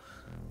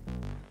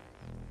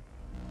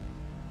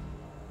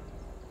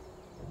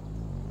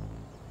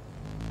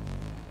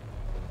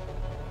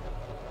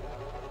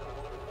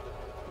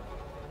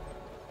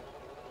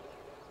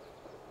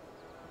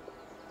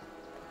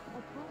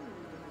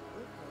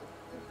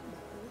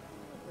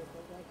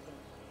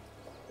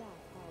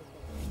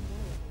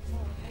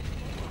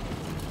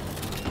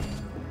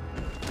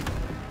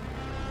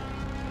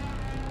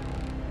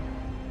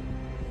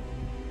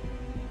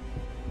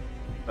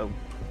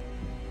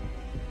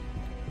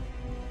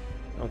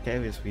 Okay,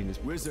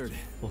 Wizard,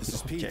 this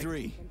is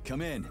P3.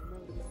 Come in.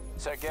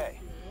 Sergei,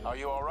 are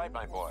you all right,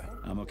 my boy?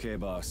 I'm okay,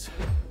 boss.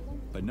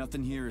 But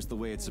nothing here is the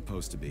way it's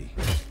supposed to be.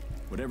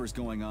 Whatever's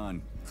going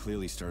on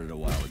clearly started a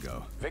while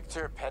ago.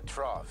 Viktor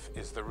Petrov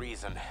is the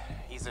reason.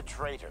 He's a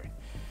traitor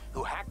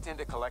who hacked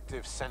into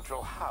Collective's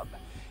central hub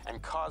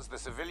and caused the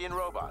civilian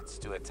robots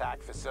to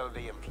attack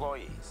facility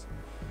employees.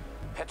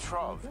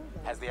 Petrov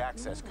has the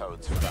access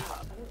codes for the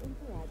hub.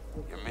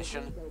 Your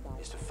mission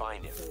is to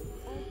find him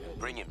and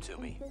bring him to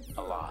me,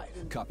 alive.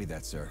 Copy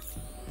that, sir.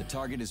 The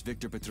target is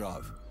Viktor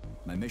Petrov.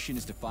 My mission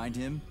is to find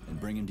him and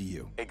bring him to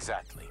you.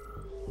 Exactly.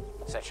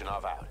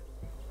 Sechenov out.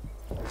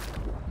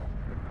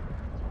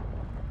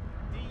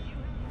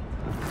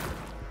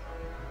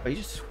 Oh, you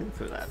just swim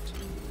through that?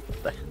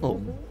 What the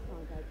hell?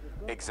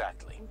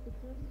 Exactly.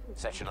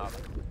 Sechenov.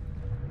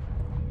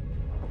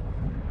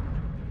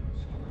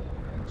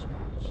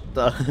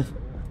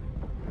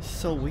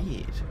 So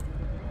weird.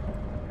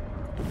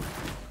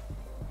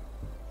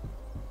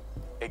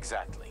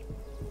 Exactly.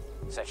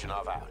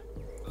 Sechenov out.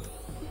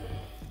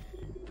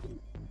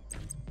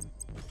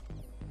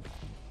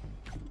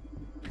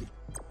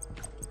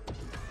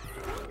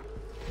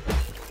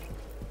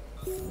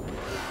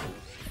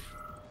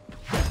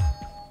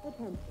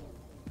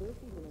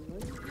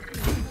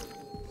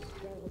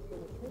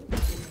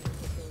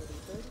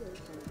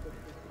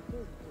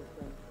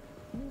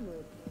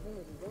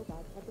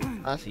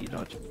 I see you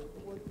dodge.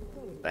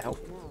 What the hell?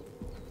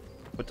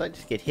 What did I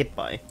just get hit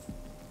by?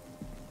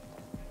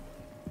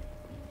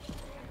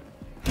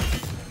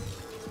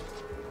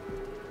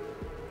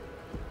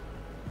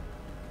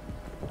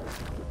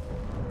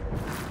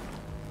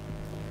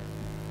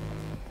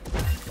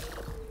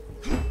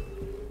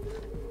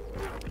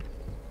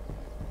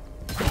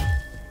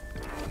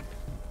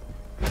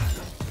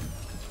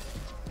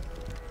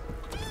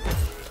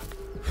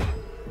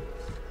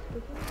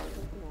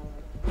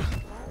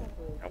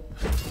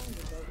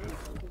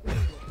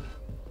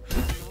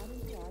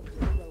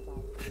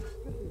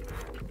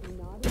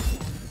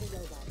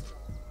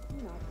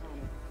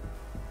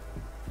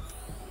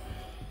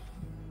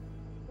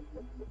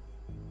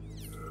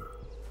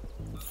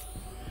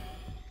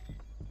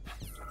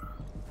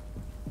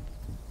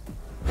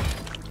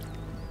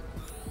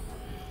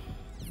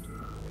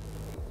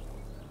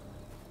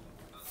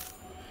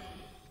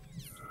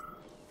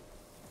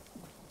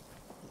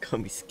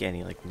 gonna be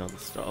scanning like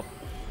non-stop.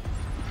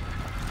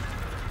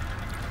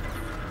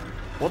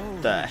 What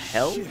the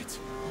hell? Shit.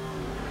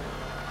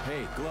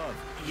 Hey, Glove.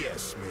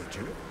 Yes,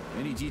 Major.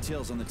 Any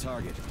details on the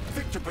target?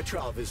 Victor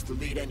Petrov is the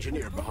lead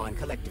engineer behind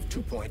Collective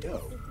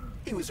 2.0.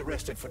 He was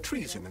arrested for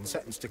treason and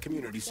sentenced to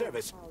community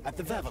service at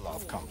the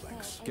Vavilov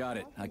complex. Got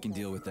it. I can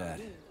deal with that.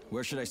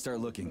 Where should I start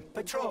looking?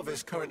 Petrov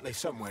is currently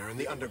somewhere in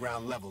the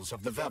underground levels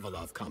of the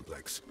Vavilov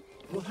complex.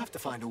 We'll have to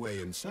find a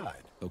way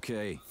inside.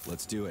 Okay,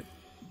 let's do it.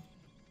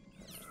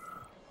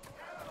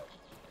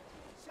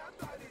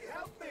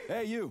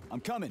 Hey, you!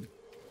 I'm coming.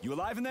 You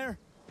alive in there?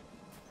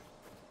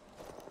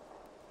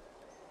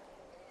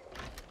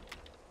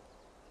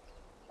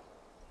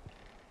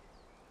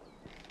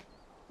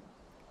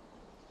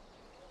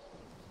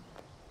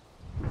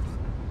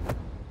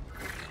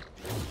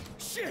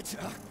 Shit!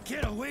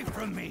 Get away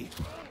from me!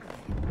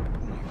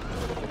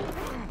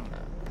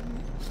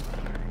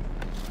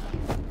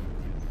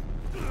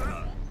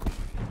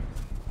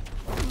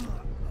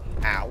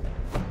 Ow.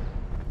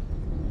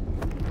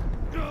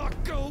 Oh,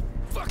 go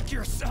fuck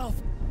yourself!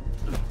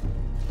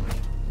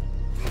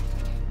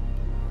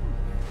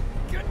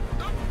 Get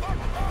the fuck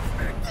off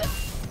me!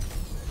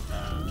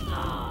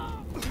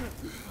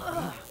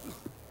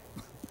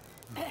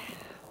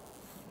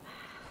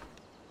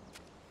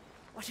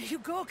 What are you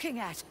gawking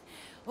at?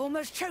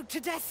 Almost choked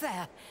to death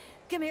there.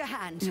 Give me your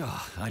hand.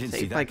 Oh, I didn't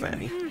see that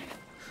coming.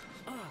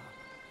 Oh.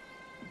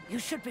 You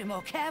should be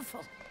more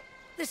careful.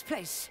 This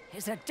place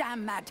is a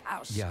damn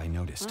madhouse. Yeah, I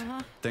noticed.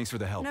 Thanks for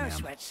the help, No ma'am.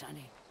 sweat,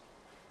 Sonny.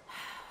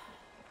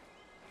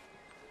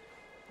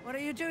 What are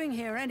you doing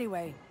here,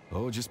 anyway?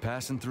 Oh, just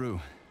passing through.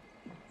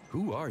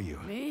 Who are you?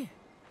 Me?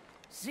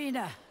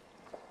 Xena.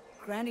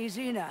 Granny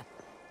Xena.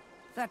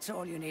 That's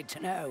all you need to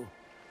know.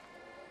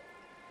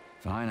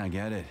 Fine, I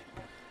get it.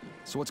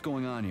 So what's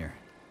going on here?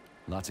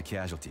 Lots of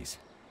casualties.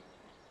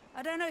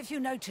 I don't know if you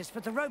noticed,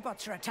 but the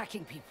robots are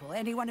attacking people.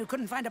 Anyone who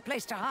couldn't find a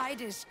place to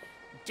hide is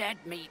dead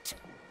meat.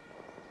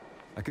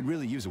 I could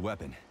really use a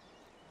weapon.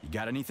 You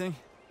got anything?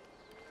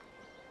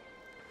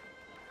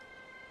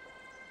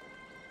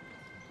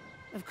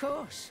 Of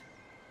course.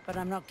 But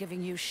I'm not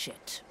giving you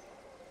shit.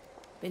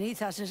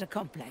 Beneath us is a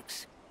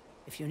complex.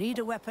 If you need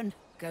a weapon,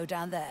 go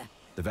down there.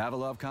 The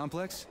Vavilov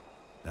complex?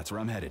 That's where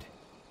I'm headed.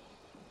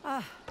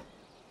 Ah.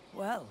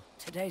 Well,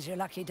 today's your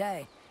lucky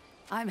day.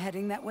 I'm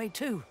heading that way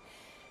too.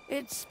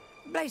 It's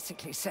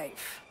basically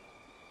safe.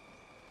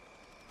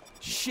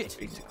 Shit!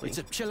 Basically. It's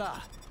a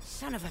Pchela!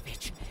 Son of a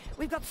bitch.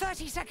 We've got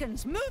 30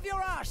 seconds. Move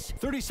your ass!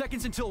 30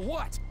 seconds until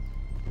what?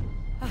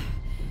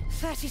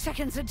 30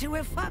 seconds until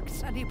we're fucked,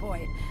 sonny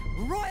boy.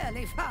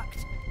 Royally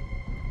fucked.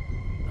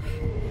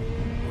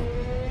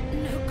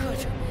 No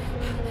good.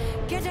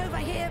 Get over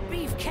here,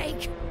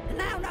 beefcake.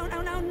 Now,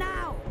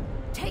 now.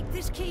 Take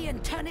this key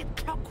and turn it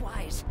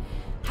clockwise.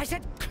 I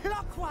said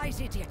clockwise,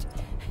 idiot.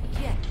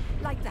 Yeah,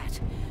 like that.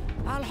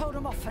 I'll hold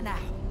them off for now.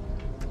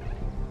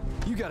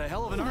 You got a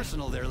hell of an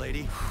arsenal there,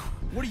 lady.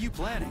 What are you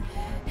planning?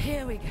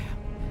 Here we go.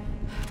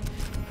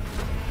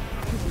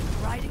 You've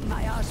been riding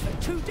my ass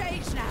for 2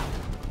 days now.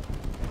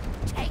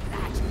 Take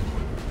that.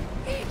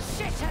 Eat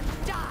shit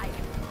and die.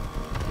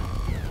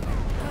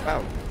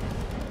 Wow.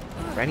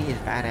 Granny is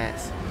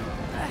badass.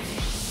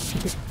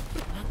 Shit.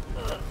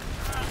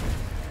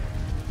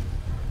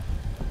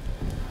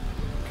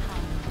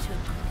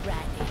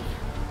 Granny.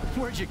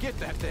 Where'd you get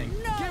that thing?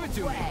 No Give it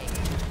to way.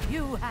 me!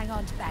 You hang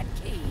on to that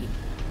key.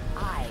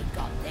 I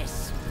got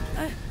this.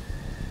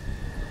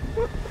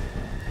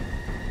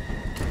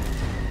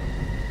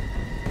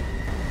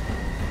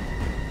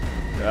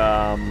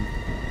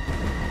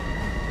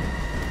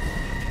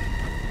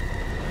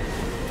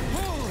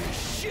 Holy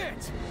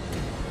shit!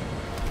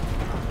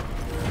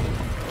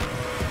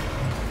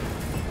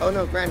 Oh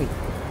no, Granny.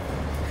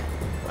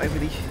 Why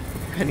would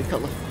Granny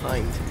got left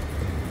behind?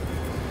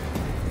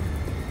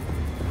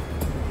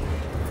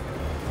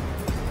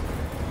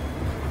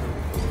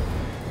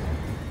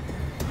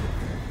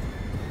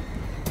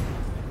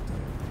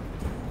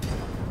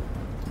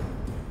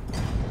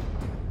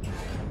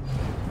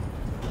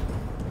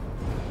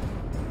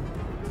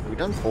 Are we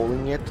done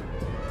falling yet?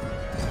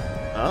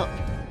 Oh.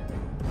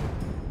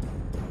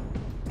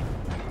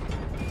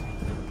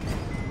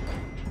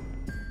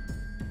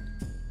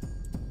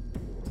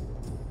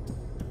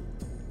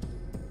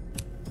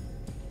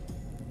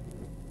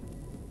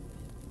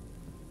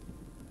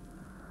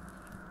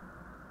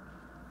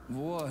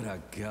 What a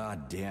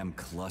goddamn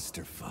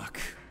clusterfuck.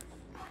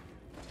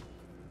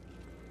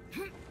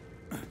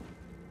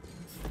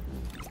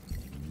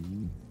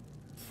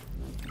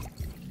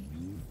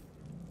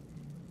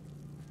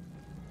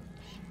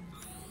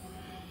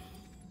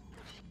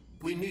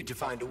 We need to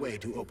find a way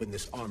to open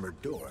this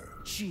armored door.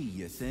 Gee,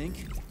 you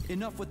think?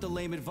 Enough with the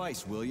lame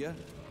advice, will ya?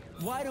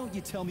 Why don't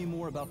you tell me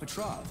more about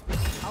Petrov?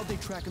 How'd they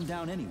track him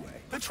down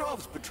anyway?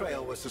 Petrov's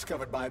betrayal was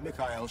discovered by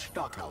Mikhail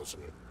Stockhausen.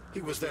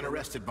 He was then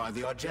arrested by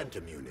the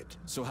Argentum unit.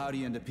 So how'd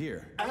he end up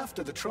here?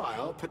 After the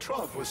trial,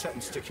 Petrov was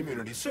sentenced to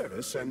community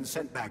service and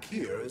sent back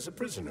here as a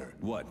prisoner.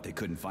 What, they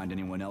couldn't find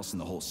anyone else in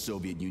the whole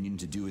Soviet Union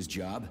to do his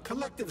job?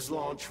 Collective's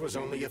launch was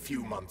only a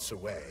few months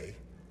away.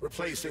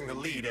 Replacing the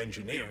lead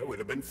engineer would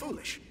have been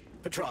foolish.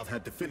 Petrov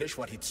had to finish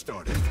what he'd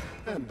started,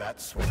 and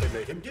that's what they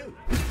made him do.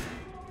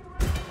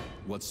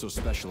 What's so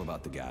special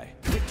about the guy?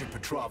 Viktor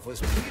Petrov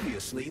was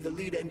previously the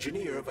lead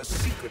engineer of a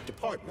secret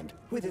department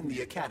within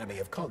the Academy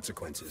of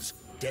Consequences,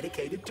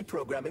 dedicated to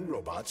programming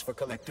robots for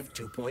Collective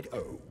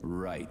 2.0.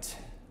 Right.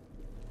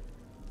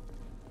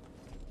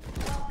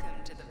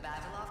 Welcome to the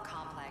Vavilov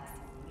Complex,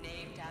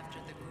 named after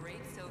the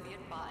great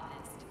Soviet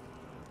botanist.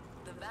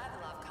 The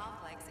Vavilov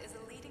Complex is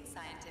a leading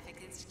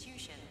scientific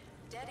institution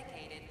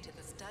dedicated to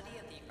the study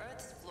of the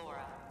Earth's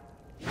flora.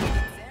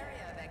 Its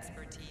area of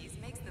expertise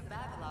makes the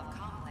Vavilov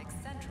Complex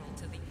central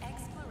to the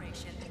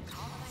exploration and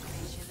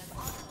colonization of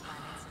other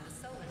planets in the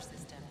solar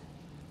system.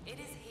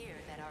 It is here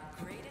that our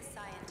greatest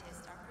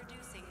scientists are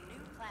producing new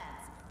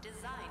plants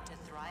designed to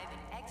thrive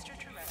in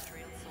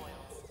extraterrestrial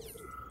soils.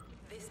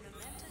 This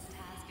momentous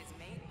task is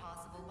made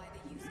possible by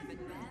the use of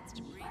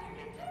advanced breeding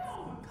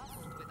methods,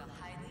 coupled with a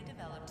highly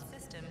developed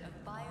system of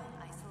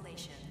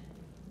bio-isolation.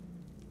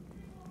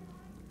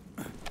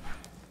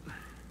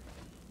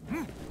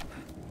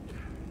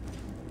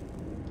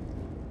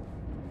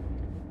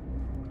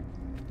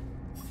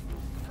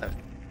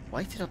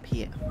 Why is it up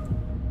here?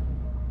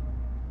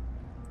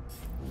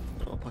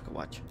 Oh, pocket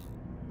watch.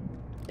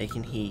 They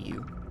can hear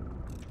you.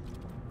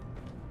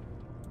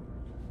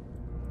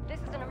 This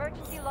is an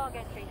emergency log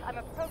entry. I'm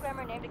a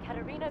programmer named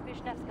Katerina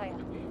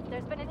Vishnevskaya.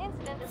 There's been an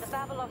incident in the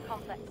Vavilov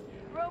complex.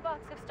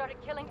 Robots have started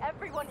killing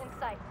everyone in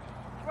sight.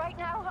 Right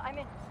now, I'm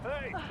in...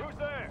 Hey, who's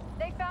there?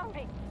 They found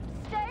me.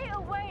 Stay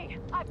away!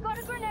 I've got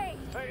a grenade!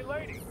 Hey,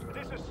 lady,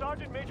 this is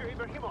Sergeant Major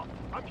Ibrahimov.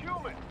 I'm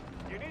human.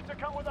 You need to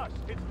come with us.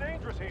 It's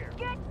dangerous here.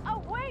 Get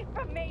away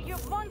from me, you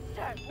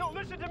monster! No,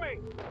 listen to me!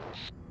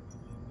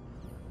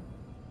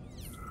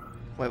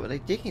 Wait, were they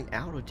digging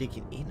out or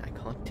digging in? I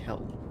can't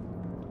tell.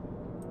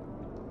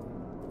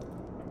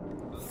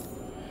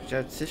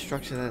 There's this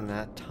structure in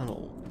that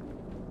tunnel.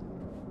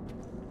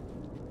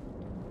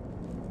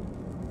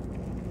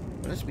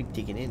 It must be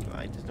digging in,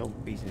 right? There's no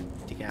reason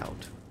to dig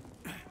out.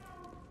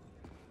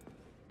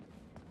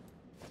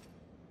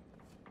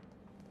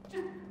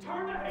 Just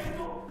turn the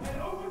handle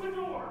and open the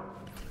door!